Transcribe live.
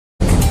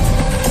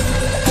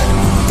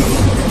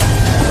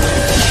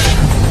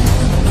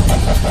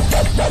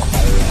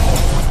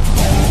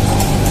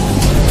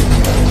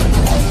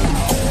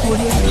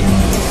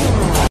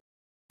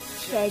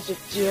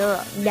따뜻해졌죠.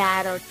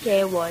 나로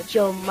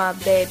태워줘 my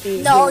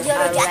baby. No, you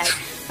are like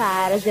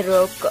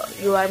파란스럽고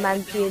you are my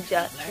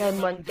future. 내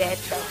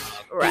먼데도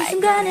right. 이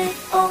순간에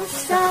oh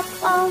stop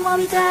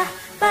멈다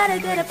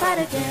빠르게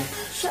빠르게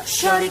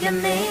Shorty got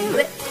me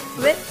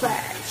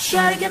whiplash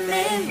Shorty got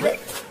me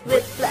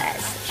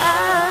whiplash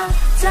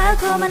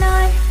달콤한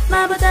너의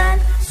말보단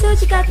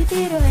솔직하게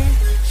필요해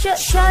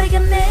Shorty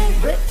got me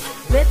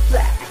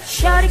whiplash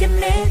Shorty got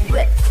me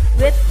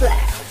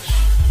whiplash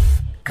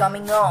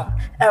Coming home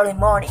early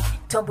morning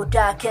전부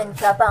다 큰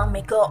가방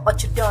메고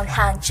어쩌던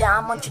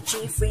한참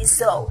멈추지 free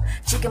soul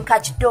지금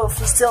같이도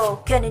free soul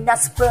괜히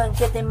나스푼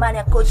걔들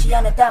마냥 꽂지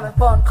않았다면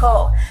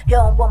폰콜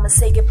형 보면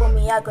세게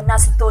봄이하고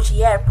나서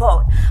도시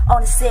에어포트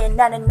어느새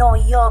나는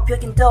너의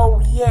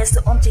벽인도 위에서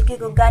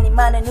움직이고 가니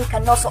많으니까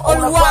너서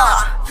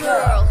올라와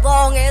Girl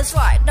long as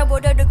right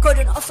나보다도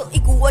거든 어서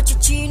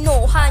이구워지지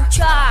너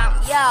한참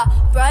Yeah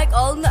break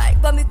all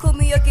night 밤이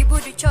꾸미 여기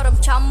부들처럼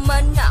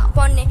잠만 나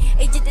보니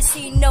이제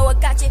다시 너와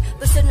같이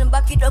벗어는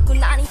바퀴로고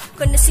나니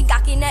건너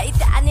생각이 나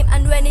이때 아님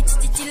안 왜니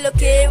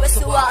지질러게 왜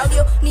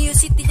소화려 니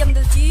시티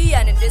잠들지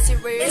않은 듯이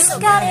real 이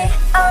순간에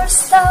I'll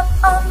stop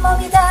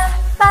온몸이다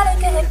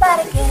빠르게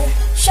빠르게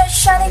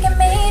Shorty got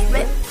me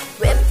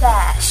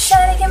whiplash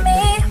Shorty got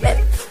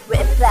me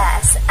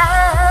whiplash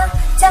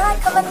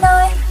달콤한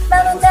너의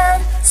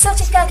맘보단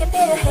솔직하게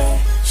필요해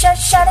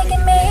Shorty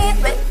got me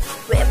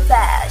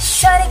whiplash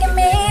Shorty got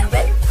me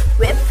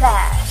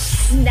whiplash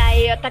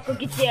나의 오타쿠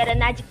기질은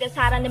아직도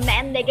살아는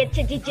man 내게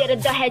체지질을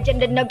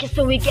더해준다 너기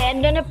수위게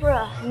눈을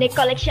풀어 내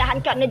컬렉션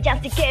한켠에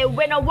장식해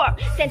When I work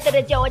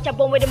센터를 저어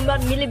잡은 with a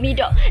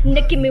millimeter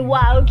느낌이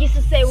와우 기수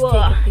세워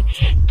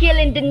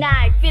Killing the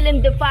night,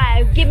 feeling the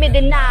fire Give me the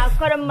night,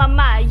 걸음 my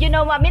mind You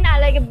know what I mean, I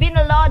like it being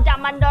alone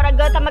다만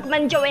너라고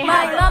다만큼만 좋아해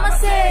My mama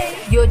say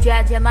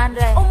여자제만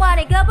래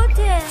오마리가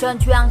버튼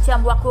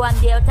전주항참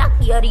와쿠한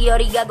데어탁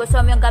여리여리가고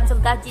소면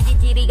감성까지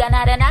지지리가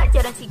나란하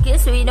저런 시킬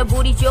수 있는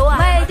불이 좋아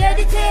My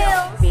daddy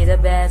tell Be the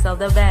best of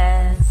the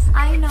best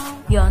I know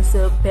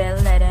연습해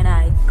late at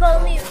night Call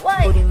me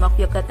white 우리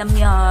목표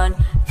같다면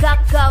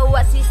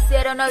카카오와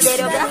시세로 널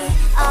데려가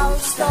I'll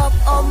stop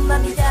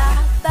엄마입니다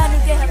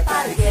빠르게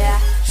빠르게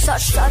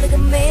Shorty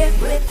got me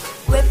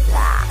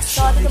whiplash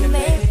Shorty got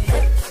me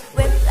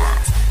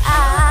whiplash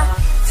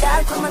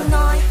달콤한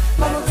너의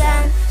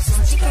몸보단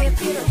솔직하게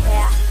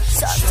필요해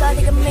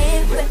Shorty got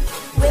me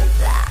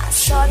whiplash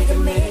Shorty got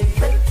me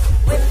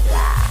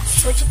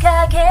whiplash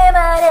솔직하게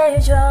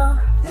말해줘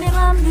내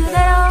맘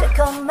그대로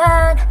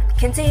달콤한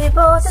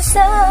캔디보다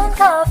쓴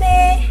커피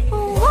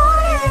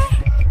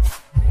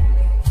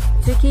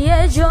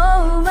듣기에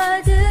좋은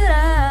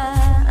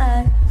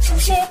말들아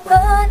진심은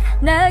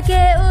날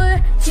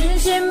깨울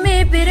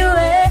진심이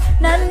필요해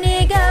난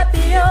네가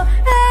필요해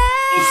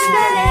이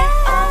순간에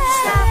oh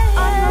stop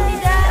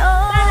온몸이다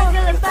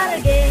빠르게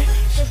빠르게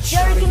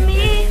Shorty got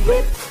me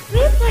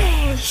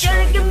whiplash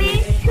Shorty got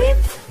me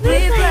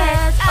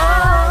whiplash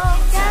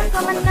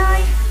달콤한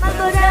너의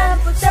맘보다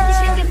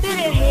솔직하게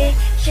필요해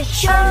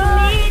Shorty got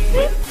me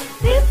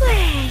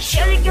whiplash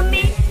Shorty got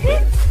me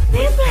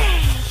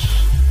whiplash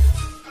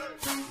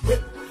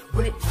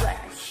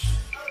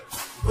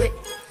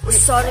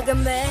Shorty got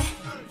me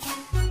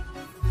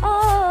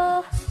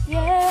Oh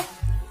yeah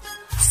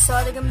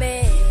Shorty got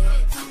me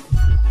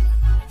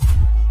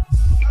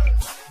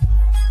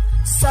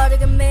Shorty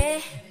got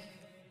me